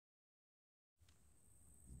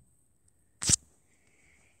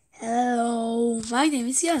Hello, my name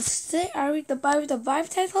is Jan. Today I read the Bible. The Bible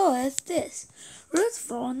title is this: Ruth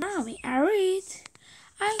for Naomi. I read,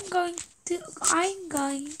 I'm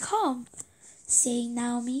going home, saying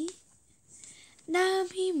Naomi.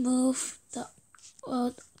 Naomi moved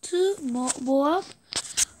to Moab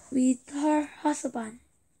with her husband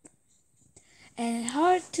and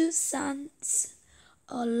her 2 sons.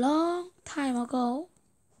 A long time ago,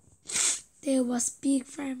 there was big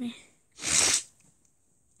famine.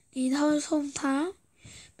 In her hometown,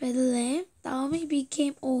 Bethlehem, Naomi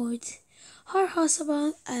became old. Her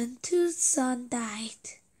husband and 2 sons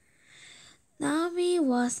died. Naomi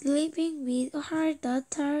was living with her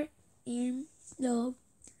daughter-in-law.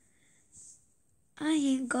 I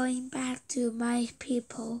am going back to my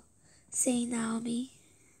people, said Naomi.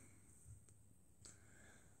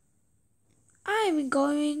 I am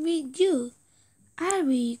going with you. I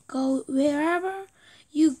will go wherever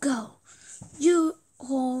you go. Your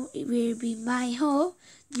home will be my home.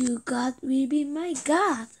 Your God will be my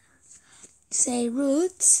God, said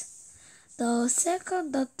Ruth, the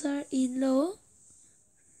second daughter-in-law.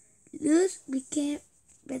 Ruth became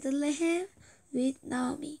Bethlehem with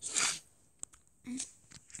Naomi.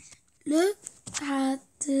 Ruth had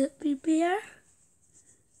to prepare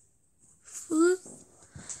food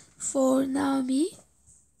for Naomi.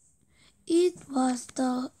 It was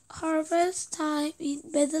the harvest time in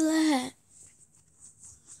Bethlehem.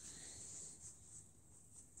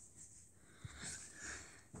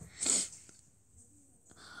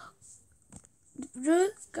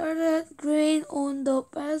 Ruth gathered grain on the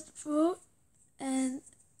pasture and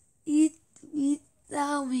ate with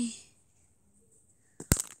Naomi.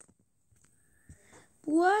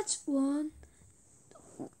 Boaz owned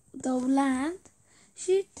the land.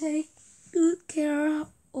 She took good care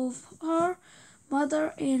of her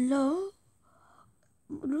mother-in-law.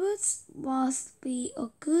 Ruth must be a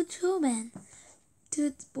good woman,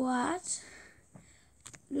 thought Boaz.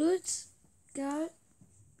 Ruth got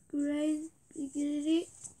grain.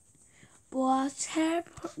 Boaz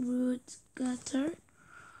helped Ruth gather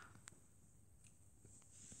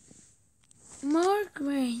more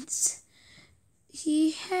grains.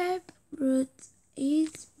 He helped Ruth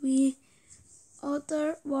eat with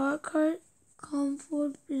other workers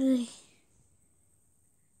comfortably.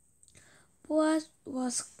 Boaz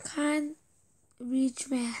was a kind, rich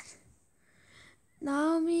man.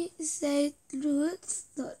 Naomi said Ruth,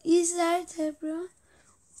 the Israel Hebron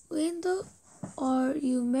window, or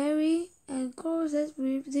you marry and closest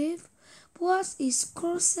with Boaz is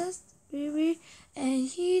closest with and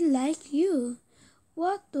he like you.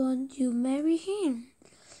 Why don't you marry him?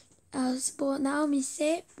 As Naomi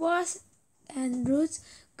said, Boaz and Ruth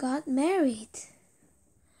got married.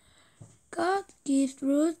 God gave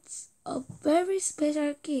Ruth a very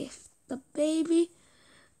special gift, the baby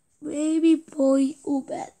boy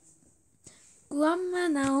Obed. Grandma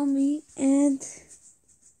Naomi and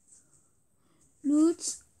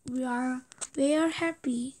Ruth were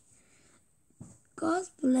happy. God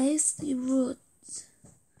blessed Ruth.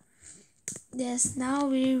 Yes, now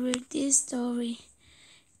we read this story.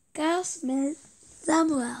 God met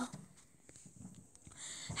Samuel.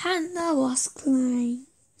 Hannah was crying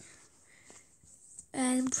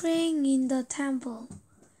and praying in the temple.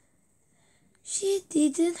 She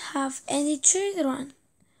didn't have any children.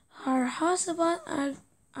 Her husband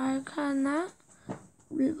Elkanah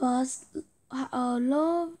was a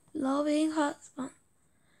loving husband.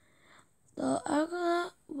 The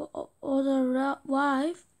Elkanah other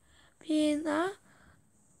wife, Peninnah,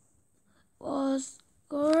 was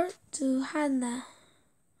called to Hannah.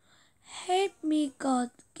 Help me,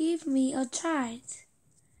 God, give me a child.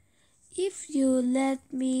 If you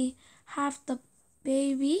let me have the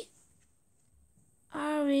baby,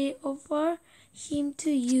 I will offer him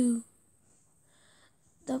to you.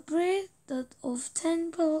 The priest of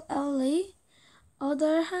Temple Eli,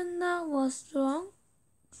 other Hannah, was wrong.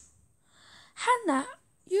 Hannah,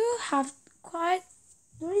 you have quite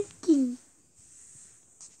drinking.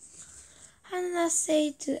 Hannah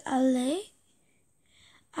said to Eli,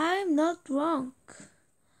 I am not wrong.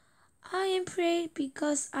 I am praying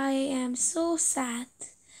because I am so sad.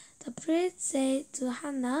 The priest said to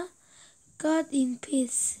Hannah, God in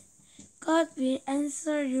peace. God will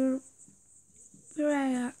answer your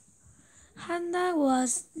prayer. Hannah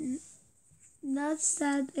was not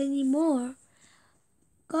sad anymore.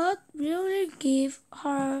 God really gave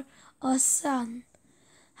her a son.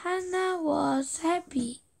 Hannah was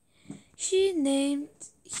happy. She named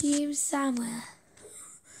him Samuel.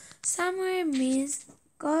 Samuel means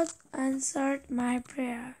God answered my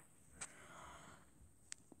prayer.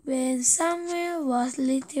 When Samuel was a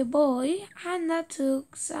little boy, Hannah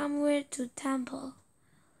took Samuel to the temple.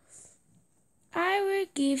 I will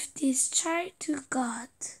give this child to God.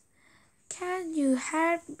 Can you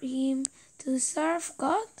help him to serve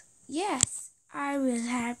God? Yes, I will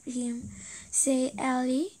help him, said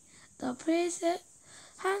Eli, the priest.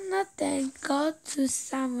 Hannah thanked God to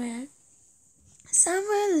Samuel.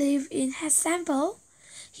 Samuel lived in his temple.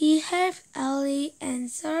 He helped Eli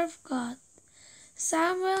and served God.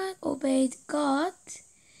 Samuel obeyed God.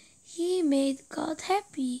 He made God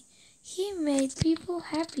happy. He made people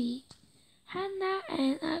happy. Hannah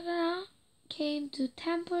and Anna came to the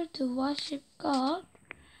temple to worship God.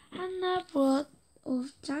 Hannah brought a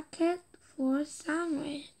jacket for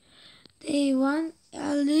Samuel. They want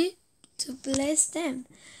Eli to bless them.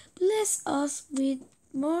 Bless us with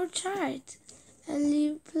more child.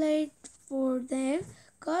 Eli prayed for them.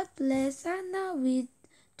 God blessed Hannah with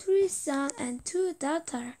 3 sons and 2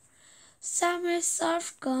 daughters. Samuel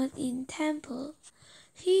served God in the temple.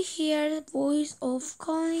 He heard the voice of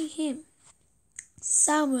calling him,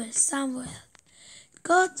 Samuel, Samuel.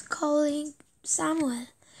 God calling Samuel.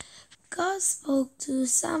 God spoke to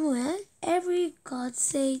Samuel. Every God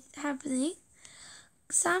said happening.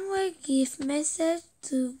 Samuel gave message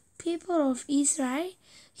to people of Israel.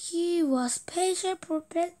 He was special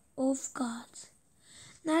prophet of God.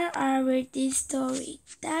 Now I read this story.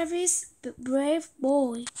 David's brave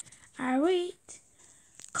boy. I read.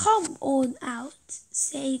 Come on out,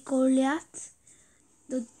 said Goliath,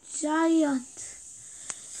 the giant.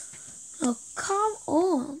 Oh, come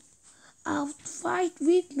on out, fight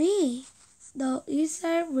with me. The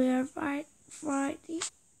Israelites were fighting.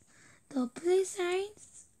 The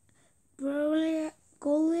Philistines,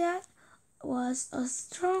 Goliath was the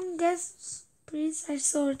strongest Philistine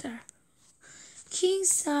soldier. King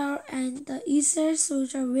Saul and the Israel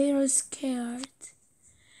soldier were scared.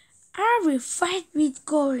 I will fight with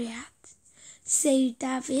Goliath, said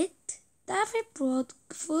David. David brought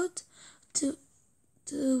food to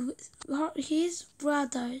his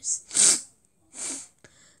brothers.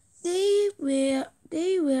 They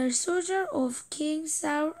were soldiers of King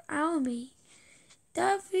Saul's army.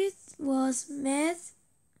 David was mad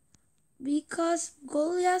because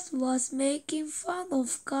Goliath was making fun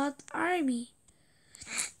of God's army.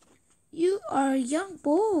 You are a young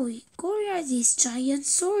boy. Goliath is a giant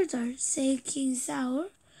soldier, said King Saul.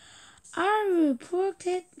 I will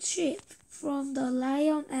protect sheep from the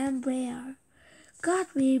lion and bear. God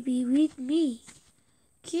will be with me.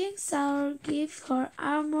 King Saul gave her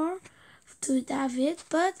armor to David,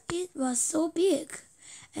 but it was so big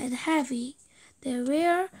and heavy that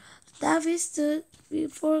where David stood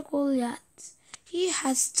before Goliath, he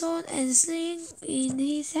had stone and sling in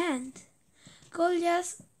his hand.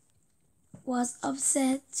 Goliath was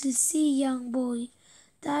upset to see young boy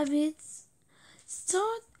David's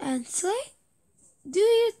stone and sling. Do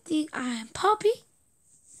you think I am puppy?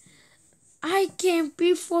 I came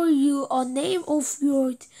before you a name of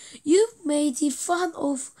yours. You made fun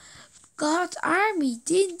of God's army,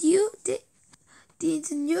 didn't you?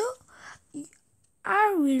 Didn't you?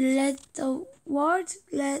 I will let the world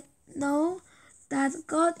know that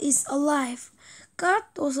God is alive. God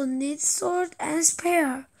doesn't need sword and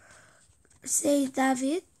spear, said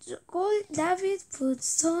David. David put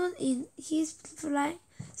stone in his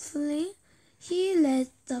sling. He let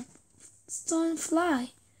the stone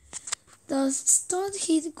fly. The stone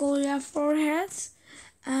hit Goliath's forehead,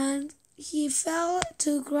 and he fell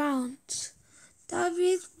to the ground.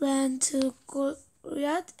 David ran to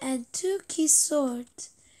Goliath and took his sword.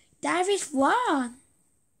 David won.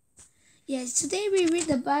 Yes, today we read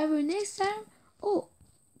the Bible. Next time,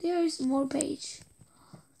 there is more page.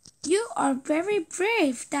 You are very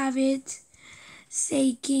brave, David,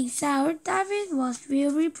 said King Saul. David was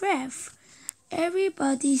very brave.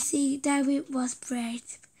 Everybody said David was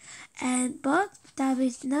brave. But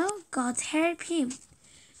David knew God helped him.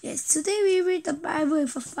 Yes, today we read the Bible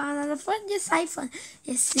for fun and fun. Yes, I fun.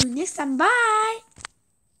 Yes, see you next time. Bye.